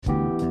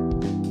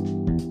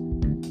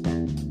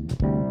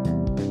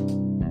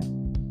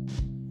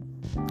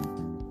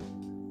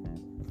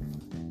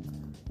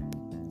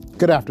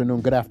Good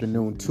afternoon,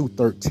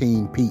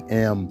 2:13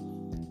 p.m.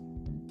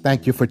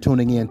 Thank you for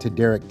tuning in to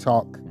Derek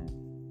Talk.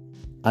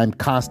 I'm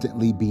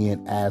constantly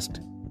being asked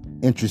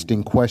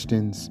interesting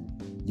questions.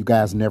 You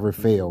guys never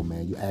fail,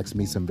 man. You ask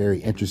me some very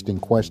interesting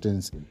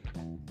questions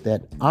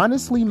that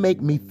honestly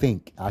make me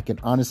think. I can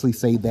honestly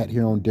say that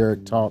here on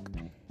Derek Talk.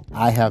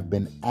 I have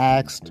been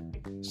asked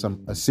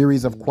a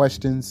series of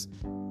questions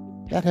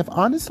that have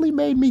honestly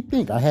made me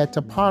think. I had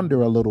to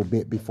ponder a little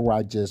bit before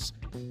I just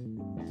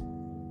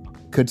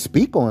could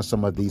speak on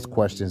some of these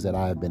questions that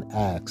I have been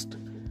asked.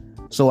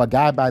 So a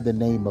guy by the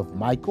name of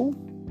Michael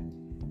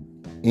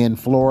in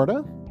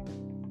Florida,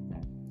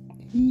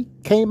 he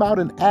came out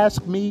and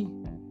asked me,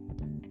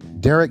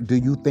 Derek, do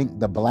you think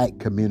the black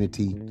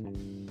community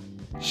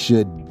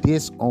should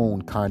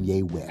disown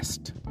Kanye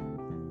West?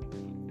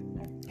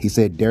 He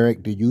said,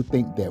 Derek, do you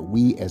think that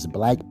we as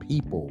black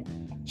people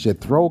should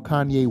throw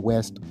Kanye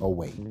West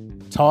away,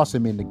 toss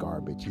him in the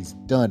garbage? He's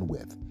done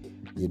with.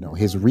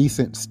 His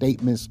recent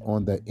statements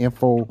on the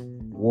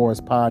InfoWars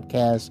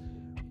podcast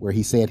where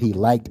he said he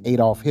liked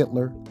Adolph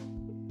Hitler.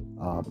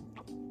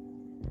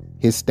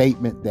 His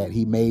statement that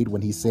he made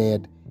when he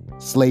said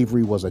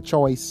slavery was a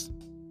choice.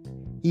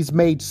 He's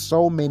made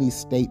so many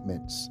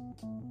statements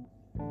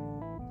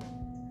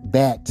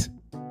that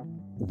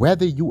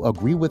whether you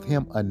agree with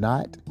him or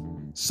not,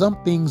 some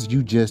things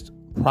you just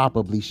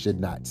probably should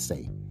not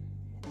say.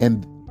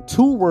 And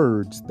two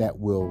words that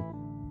will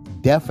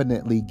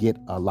definitely get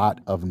a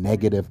lot of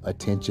negative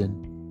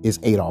attention is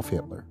Adolf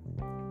Hitler.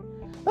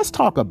 Let's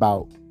talk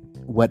about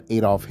what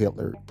Adolf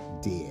Hitler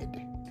did.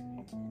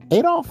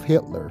 Adolf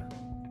Hitler,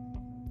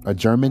 a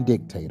German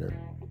dictator,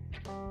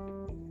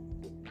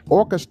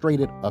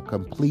 orchestrated a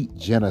complete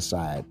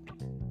genocide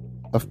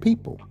of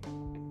people.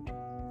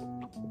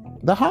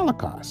 The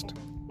Holocaust.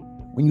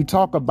 When you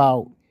talk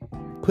about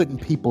putting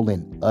people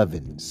in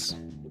ovens,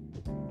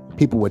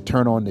 people would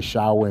turn on the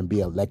shower and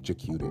be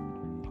electrocuted.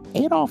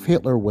 Adolf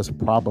Hitler was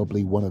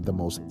probably one of the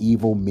most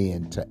evil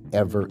men to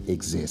ever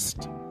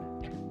exist.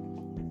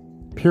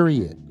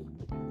 Period.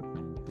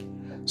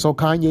 So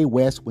Kanye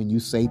West, when you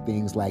say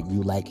things like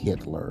you like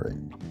Hitler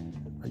and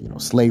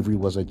slavery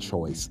was a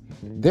choice,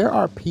 there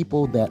are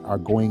people that are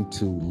going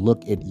to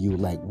look at you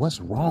like,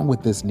 what's wrong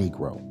with this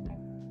Negro?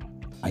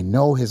 I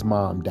know his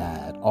mom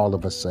died all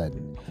of a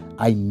sudden.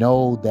 I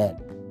know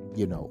that,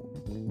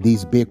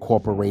 these big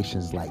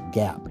corporations like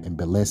Gap and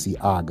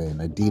Balenciaga and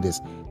Adidas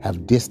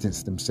have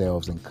distanced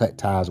themselves and cut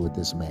ties with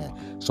this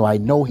man. So I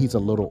know he's a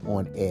little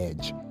on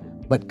edge.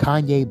 But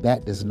Kanye,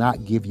 that does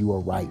not give you a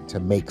right to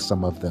make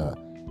some of the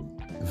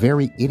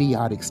very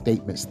idiotic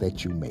statements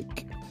that you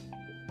make.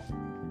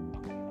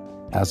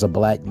 As a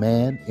black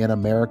man in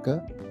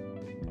America,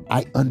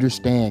 I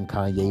understand,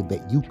 Kanye,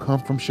 that you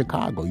come from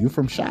Chicago. You're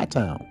from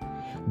Chi-Town.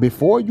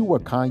 Before you were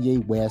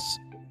Kanye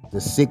West, the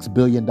 $6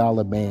 billion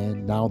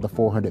man, now the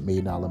 $400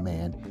 million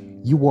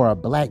man, you were a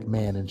black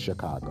man in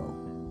Chicago.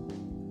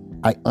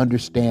 I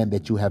understand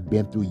that you have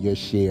been through your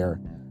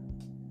share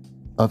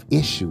of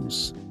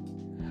issues.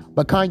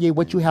 But Kanye,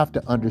 what you have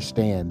to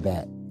understand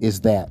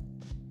is that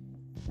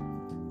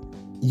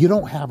you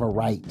don't have a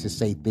right to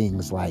say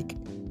things like,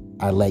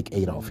 I like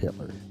Adolf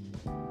Hitler,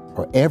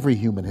 or every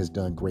human has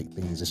done great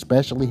things,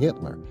 especially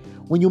Hitler.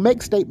 When you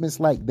make statements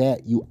like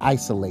that, you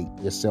isolate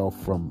yourself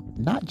from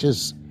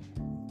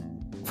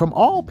from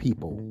all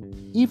people,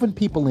 even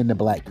people in the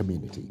black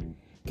community.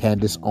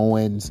 Candace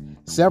Owens,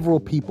 several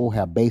people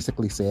have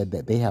basically said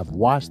that they have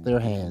washed their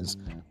hands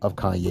of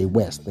Kanye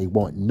West. They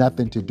want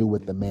nothing to do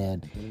with the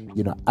man.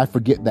 I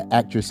forget the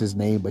actress's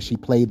name, but she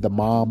played the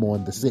mom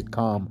on the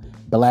sitcom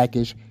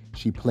Blackish.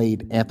 She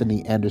played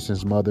Anthony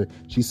Anderson's mother.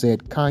 She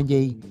said,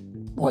 Kanye,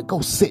 boy,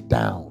 go sit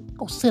down.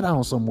 Go sit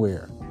down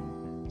somewhere.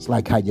 It's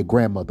like how your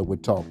grandmother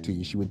would talk to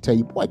you. She would tell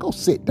you, boy, go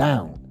sit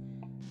down.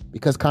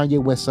 Because Kanye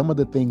West, some of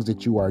the things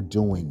that you are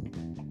doing,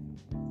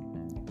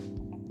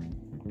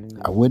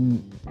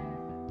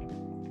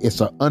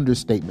 it's an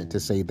understatement to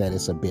say that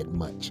it's a bit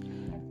much.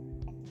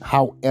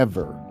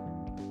 However,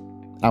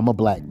 I'm a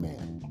black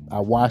man. I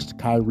watched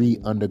Kyrie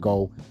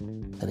undergo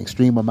an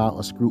extreme amount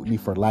of scrutiny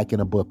for liking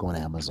a book on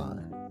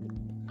Amazon.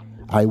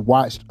 I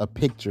watched a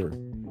picture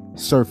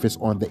surface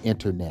on the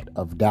internet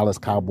of Dallas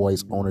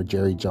Cowboys owner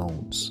Jerry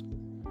Jones.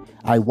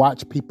 I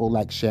watched people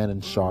like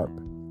Shannon Sharp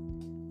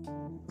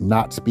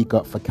not speak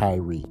up for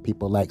Kyrie,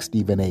 people like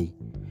Stephen A.,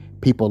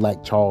 people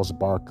like Charles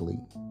Barkley,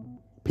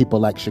 people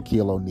like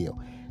Shaquille O'Neal.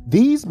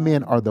 These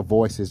men are the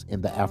voices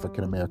in the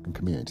African American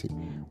community.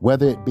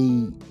 Whether it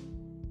be,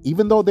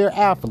 even though they're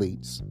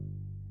athletes,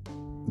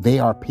 they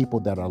are people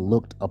that are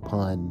looked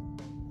upon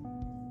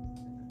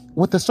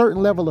with a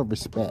certain level of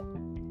respect.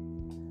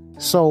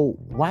 So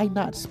why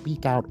not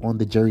speak out on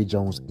the Jerry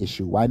Jones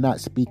issue? Why not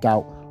speak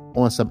out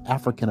on some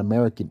African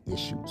American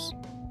issues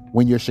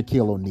when you're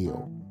Shaquille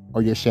O'Neal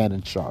or you're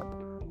Shannon Sharp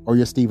or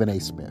you're Stephen A.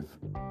 Smith?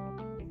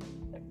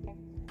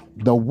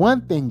 The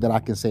one thing that I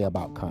can say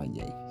about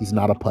Kanye, he's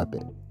not a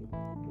puppet.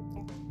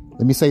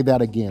 Let me say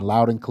that again,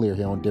 loud and clear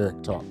here on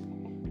Derek Talk,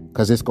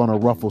 because it's going to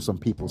ruffle some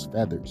people's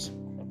feathers.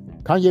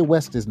 Kanye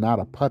West is not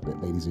a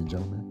puppet, ladies and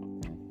gentlemen.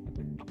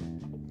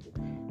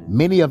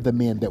 Many of the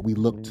men that we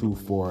look to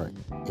for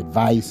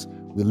advice,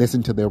 we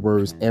listen to their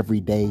words every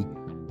day,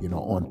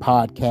 on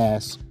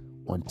podcasts,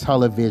 on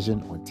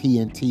television, on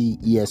TNT,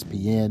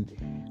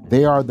 ESPN.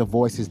 They are the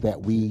voices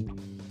that we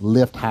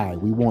lift high.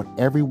 We want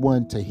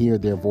everyone to hear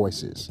their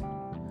voices.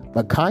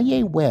 But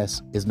Kanye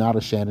West is not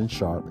a Shannon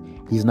Sharp.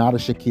 He's not a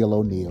Shaquille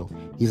O'Neal.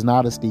 He's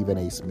not a Stephen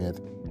A.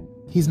 Smith.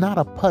 He's not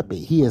a puppet.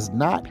 He is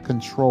not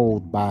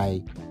controlled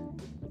by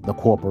the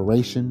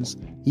corporations.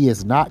 He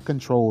is not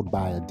controlled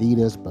by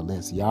Adidas,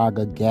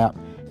 Balenciaga, Gap.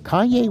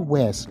 Kanye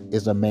West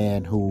is a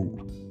man who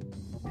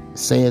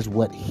says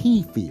what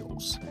he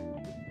feels.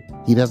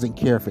 He doesn't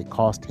care if it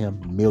cost him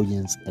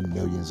millions and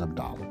millions of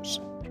dollars.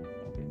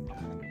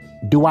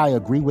 Do I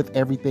agree with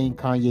everything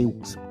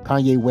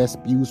Kanye West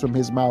spews from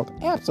his mouth?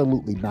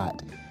 Absolutely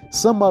not.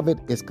 Some of it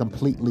is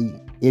completely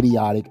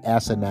idiotic,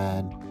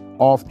 asinine,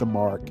 off the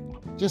mark,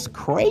 just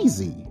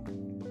crazy.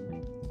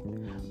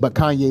 But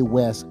Kanye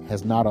West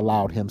has not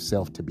allowed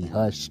himself to be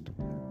hushed.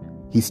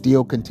 He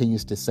still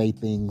continues to say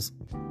things.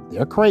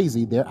 They're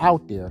crazy. They're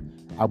out there.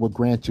 I will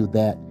grant you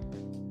that.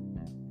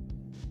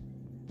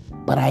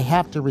 But I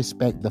have to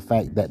respect the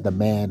fact that the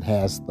man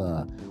has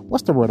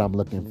what's the word I'm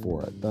looking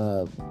for?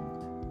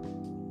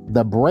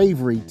 The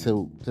bravery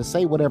to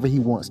say whatever he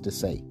wants to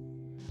say.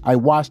 I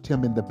watched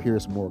him in the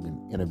Piers Morgan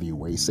interview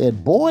where he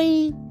said,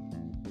 boy,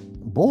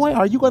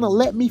 are you going to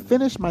let me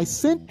finish my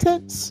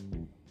sentence?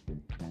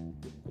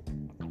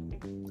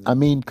 I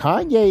mean,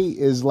 Kanye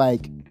is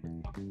like,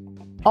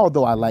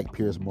 although I like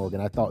Piers Morgan,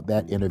 I thought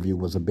that interview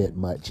was a bit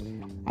much.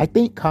 I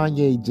think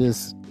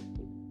Kanye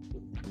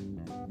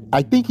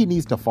I think he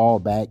needs to fall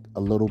back a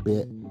little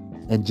bit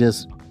and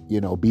just,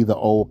 be the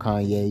old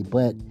Kanye.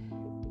 But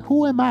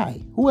who am I?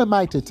 Who am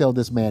I to tell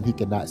this man he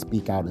cannot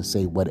speak out and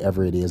say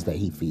whatever it is that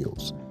he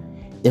feels?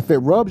 If it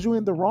rubs you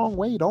in the wrong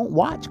way, don't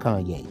watch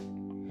Kanye.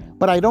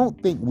 But I don't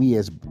think we,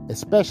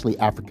 especially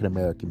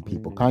African-American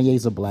people,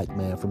 Kanye's a black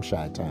man from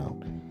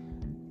Chi-Town,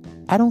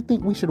 I don't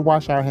think we should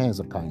wash our hands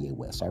of Kanye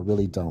West. I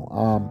really don't.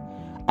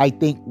 I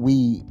think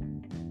we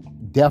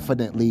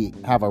definitely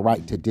have a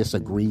right to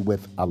disagree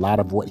with a lot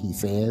of what he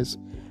says.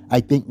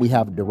 I think we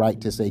have the right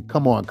to say,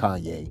 come on,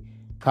 Kanye.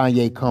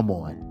 Kanye, come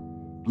on.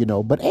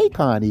 But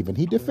Akon even,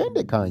 he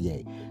defended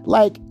Kanye.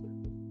 Like,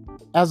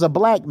 as a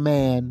black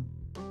man,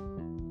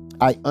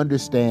 I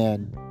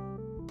understand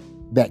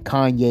that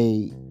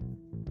Kanye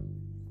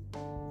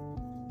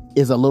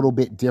is a little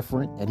bit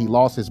different and he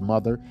lost his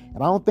mother.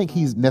 And I don't think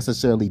he's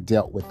necessarily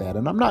dealt with that.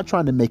 And I'm not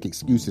trying to make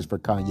excuses for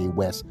Kanye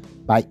West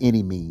by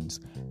any means.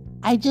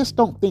 I just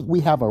don't think we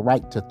have a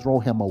right to throw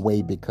him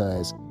away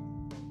because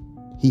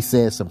he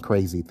says some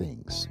crazy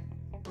things.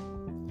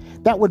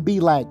 That would be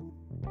like,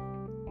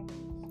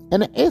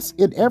 and it's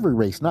in every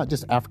race, not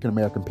just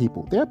African-American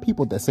people. There are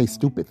people that say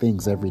stupid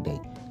things every day.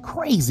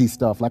 Crazy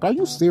stuff. Like, are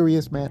you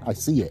serious, man? I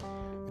see it.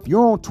 If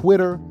you're on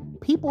Twitter,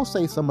 people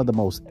say some of the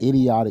most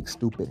idiotic,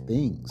 stupid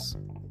things.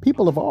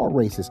 People of all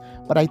races.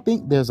 But I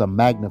think there's a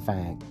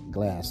magnifying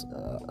glass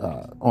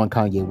on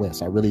Kanye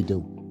West. I really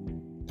do.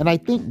 And I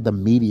think the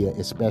media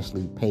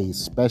especially pays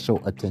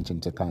special attention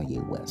to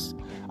Kanye West.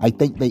 I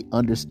think they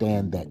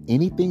understand that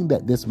anything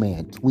that this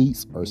man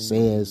tweets or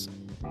says,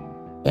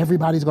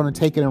 everybody's going to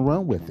take it and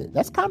run with it.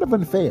 That's kind of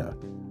unfair.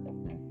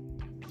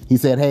 He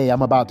said, hey,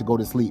 I'm about to go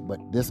to sleep, but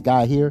this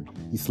guy here,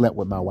 he slept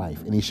with my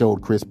wife. And he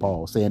showed Chris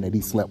Paul saying that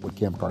he slept with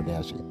Kim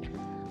Kardashian.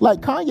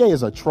 Like, Kanye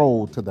is a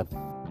troll to the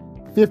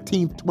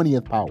 15th,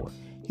 20th power.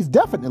 He's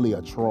definitely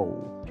a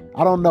troll.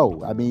 I don't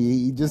know. I mean,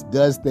 he just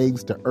does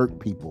things to irk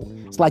people.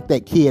 It's like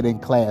that kid in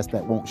class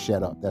that won't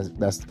shut up.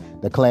 That's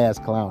the class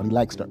clown. He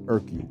likes to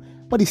irk you.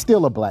 But he's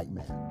still a black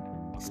man.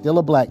 Still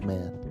a black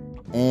man.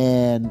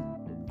 And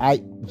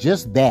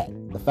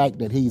the fact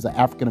that he's an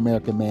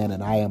African-American man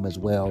and I am as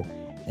well,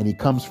 and he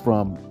comes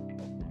from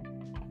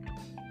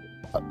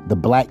the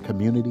black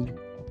community,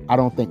 I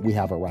don't think we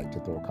have a right to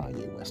throw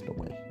Kanye West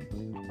away.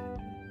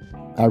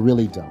 I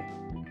really don't.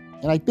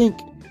 And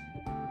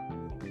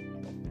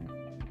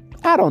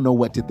I don't know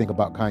what to think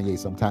about Kanye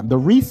sometimes. The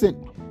recent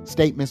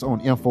statements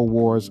on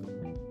InfoWars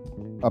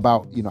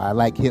about, I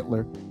like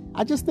Hitler,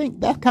 I just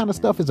think that kind of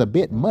stuff is a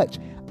bit much.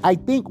 I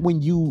think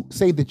when you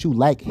say that you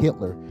like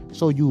Hitler,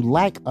 so you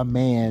like a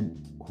man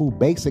who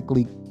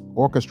basically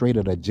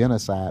orchestrated a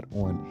genocide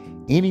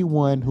on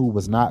anyone who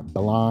was not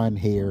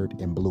blonde-haired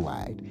and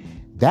blue-eyed.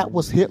 That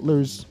was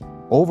Hitler's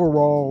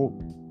overall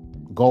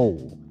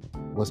goal,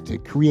 was to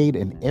create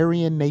an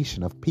Aryan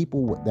nation of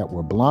people that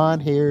were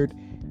blonde-haired,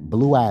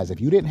 blue eyes. If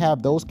you didn't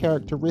have those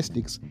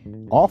characteristics,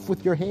 off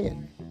with your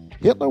head.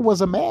 Hitler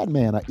was a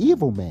madman, an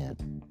evil man.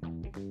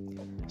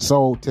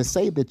 So to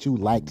say that you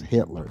liked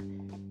Hitler,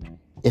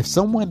 if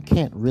someone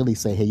can't really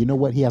say, hey, you know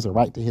what, he has a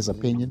right to his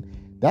opinion,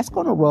 that's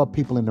going to rub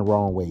people in the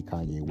wrong way,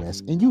 Kanye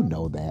West. And you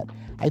know that.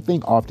 I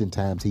think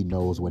oftentimes he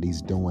knows what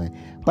he's doing.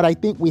 But I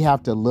think we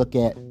have to look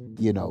at,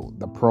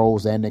 the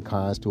pros and the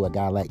cons to a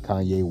guy like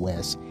Kanye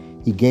West.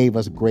 He gave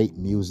us great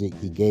music.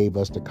 He gave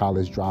us the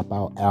College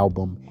Dropout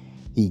album.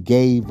 He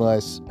gave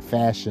us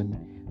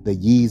fashion, the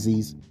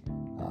Yeezys.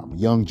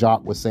 Young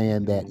Jock was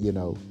saying that,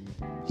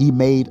 he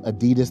made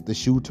Adidas the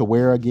shoe to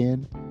wear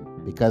again,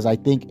 because I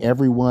think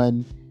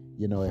everyone,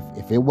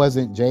 if it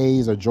wasn't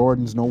J's or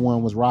Jordans, no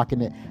one was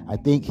rocking it. I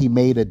think he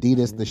made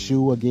Adidas the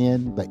shoe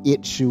again, the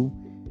it shoe.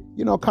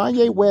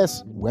 Kanye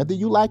West, whether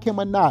you like him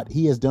or not,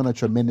 he has done a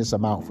tremendous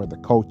amount for the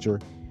culture.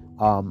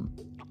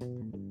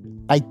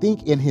 I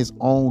think in his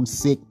own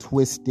sick,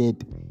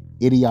 twisted,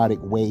 idiotic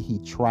way, he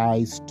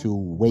tries to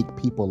wake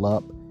people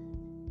up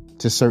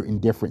to certain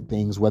different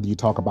things, whether you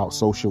talk about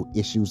social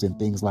issues and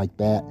things like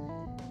that.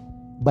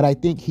 But I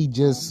think he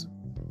just,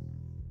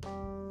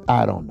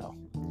 I don't know.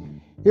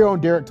 Here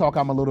on Derek Talk,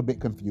 I'm a little bit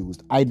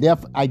confused. I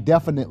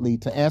definitely,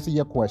 to answer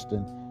your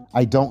question,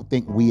 I don't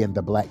think we in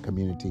the black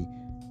community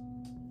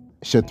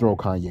should throw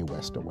Kanye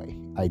West away.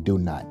 I do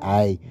not.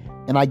 I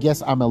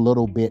guess I'm a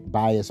little bit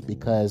biased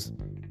because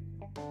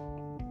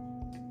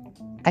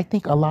I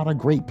think a lot of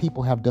great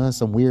people have done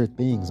some weird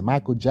things.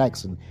 Michael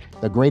Jackson,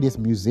 the greatest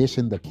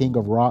musician, the king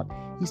of rock,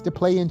 he used to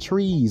play in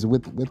trees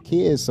with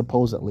kids,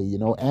 supposedly,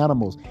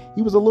 animals.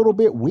 He was a little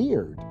bit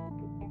weird.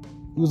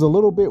 He was a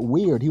little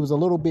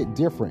bit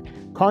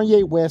different.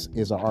 Kanye West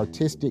is an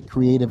artistic,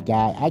 creative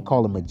guy. I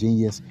call him a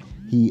genius.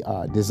 He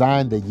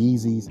designed the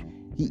Yeezys.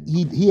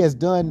 He has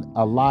done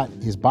a lot,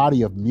 his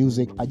body of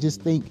music. I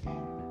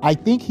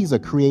think he's a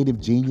creative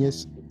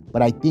genius,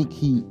 but I think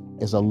he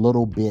is a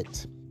little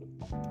bit,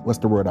 what's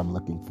the word I'm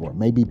looking for?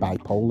 Maybe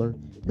bipolar,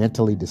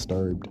 mentally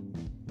disturbed.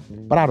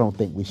 But I don't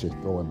think we should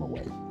throw him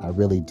away. I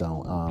really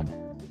don't.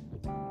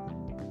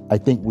 I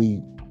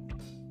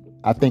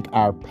think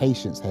our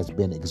patience has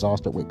been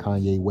exhausted with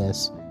Kanye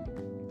West.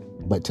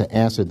 But to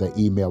answer the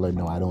emailer,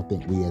 no, I don't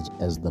think we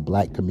as the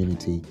black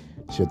community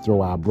should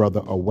throw our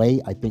brother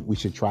away. I think we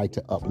should try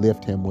to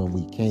uplift him when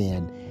we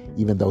can,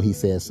 even though he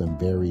says some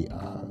very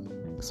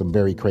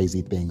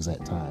crazy things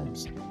at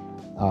times.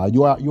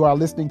 You are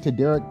listening to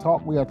Derek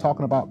Talk. We are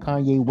talking about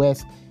Kanye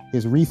West,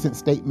 his recent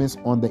statements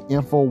on the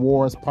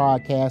InfoWars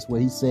podcast,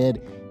 where he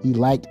said he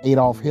liked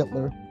Adolf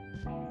Hitler,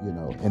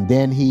 and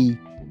then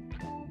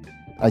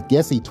I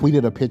guess he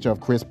tweeted a picture of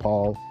Chris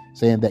Paul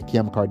saying that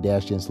Kim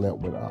Kardashian slept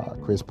with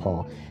Chris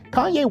Paul.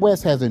 Kanye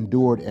West has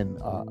endured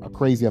a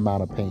crazy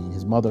amount of pain.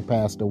 His mother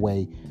passed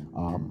away.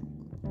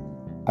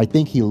 I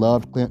think he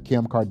loved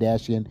Kim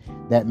Kardashian.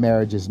 That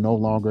marriage is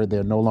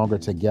they're no longer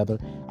together.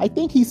 I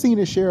think he's seen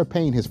his share of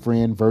pain. His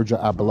friend Virgil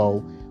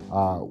Abloh,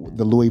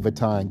 the Louis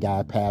Vuitton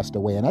guy, passed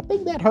away. And I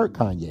think that hurt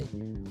Kanye.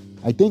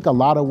 I think a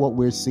lot of what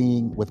we're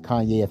seeing with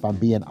Kanye, if I'm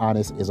being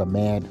honest, is a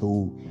man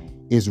who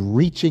is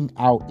reaching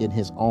out in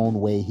his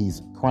own way.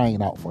 He's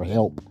crying out for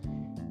help.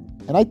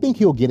 And I think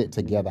he'll get it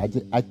together.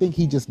 I think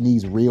he just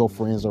needs real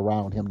friends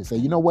around him to say,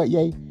 you know what,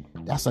 Ye,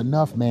 that's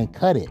enough, man.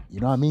 Cut it. You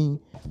know what I mean?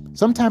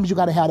 Sometimes you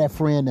got to have that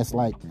friend that's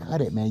like,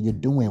 cut it, man. You're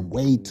doing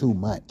way too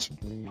much.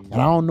 And I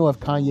don't know if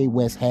Kanye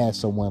West has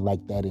someone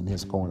like that in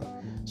his corner.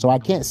 So I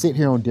can't sit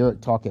here on Derek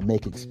Talk and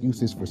make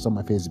excuses for some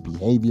of his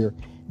behavior.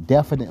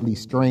 Definitely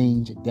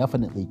strange,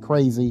 definitely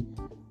crazy.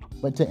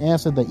 But to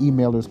answer the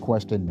emailer's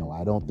question, no,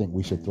 I don't think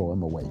we should throw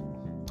him away.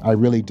 I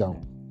really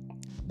don't.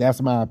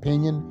 That's my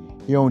opinion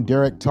here on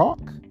Derek Talk.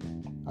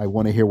 I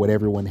want to hear what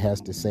everyone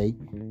has to say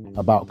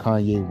about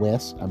Kanye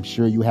West. I'm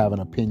sure you have an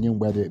opinion,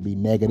 whether it be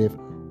negative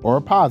or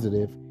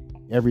positive.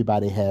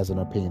 Everybody has an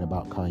opinion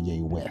about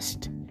Kanye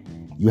West.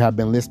 You have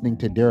been listening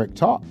to Derek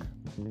Talk.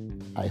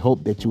 I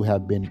hope that you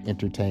have been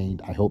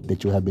entertained. I hope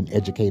that you have been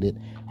educated.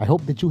 I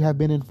hope that you have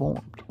been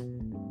informed.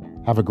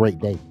 Have a great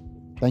day.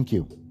 Thank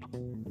you.